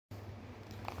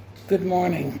Good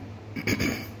morning.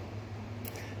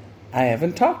 I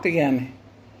haven't talked again,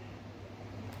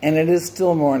 and it is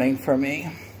still morning for me.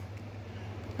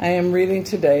 I am reading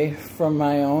today from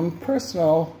my own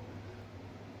personal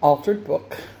altered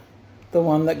book, the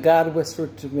one that God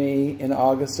whispered to me in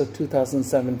August of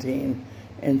 2017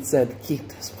 and said, keep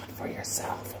this one for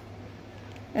yourself.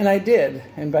 And I did,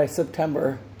 and by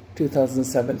September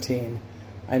 2017,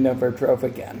 I never drove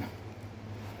again.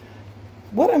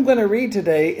 What I'm going to read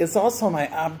today is also my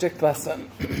object lesson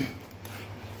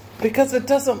because it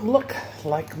doesn't look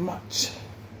like much.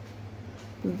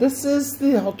 This is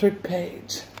the altered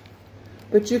page,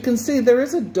 but you can see there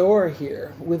is a door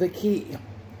here with a key.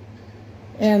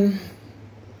 And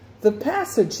the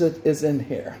passage that is in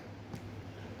here,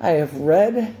 I have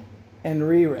read and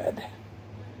reread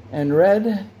and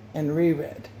read and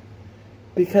reread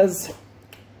because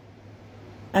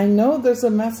I know there's a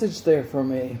message there for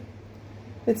me.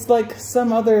 It's like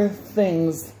some other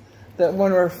things that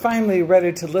when we're finally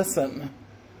ready to listen,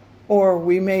 or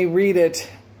we may read it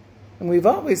and we've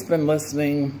always been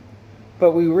listening,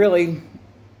 but we really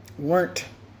weren't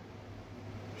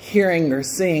hearing or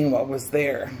seeing what was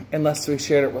there unless we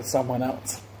shared it with someone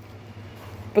else.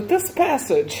 But this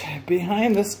passage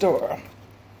behind this door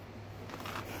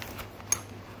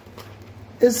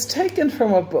is taken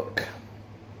from a book.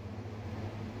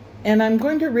 And I'm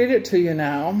going to read it to you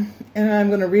now, and I'm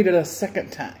going to read it a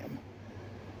second time.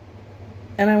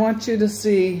 And I want you to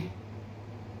see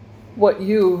what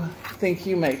you think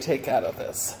you may take out of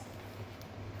this.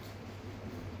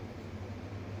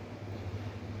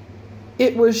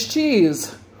 It was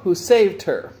Cheese who saved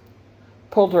her,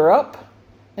 pulled her up,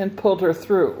 and pulled her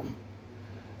through.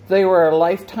 They were a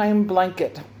lifetime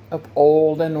blanket of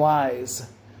old and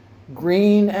wise,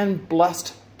 green and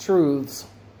blessed truths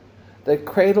that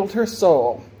cradled her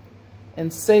soul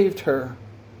and saved her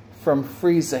from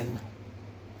freezing.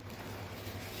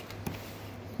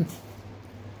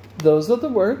 Those are the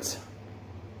words.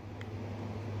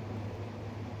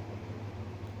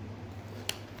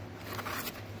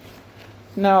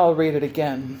 Now I'll read it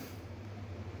again.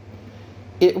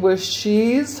 It was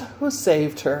Cheese who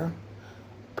saved her,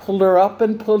 pulled her up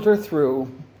and pulled her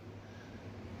through.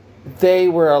 They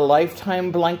were a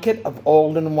lifetime blanket of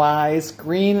old and wise,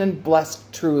 green and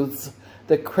blessed truths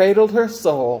that cradled her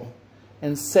soul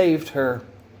and saved her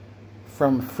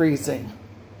from freezing.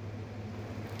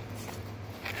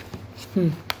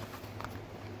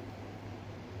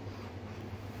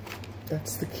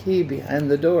 That's the key behind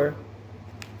the door.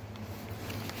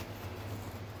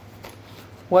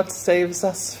 What saves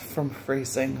us from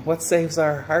freezing? What saves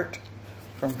our heart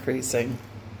from freezing?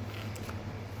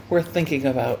 Worth thinking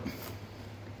about.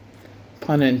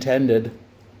 Pun intended.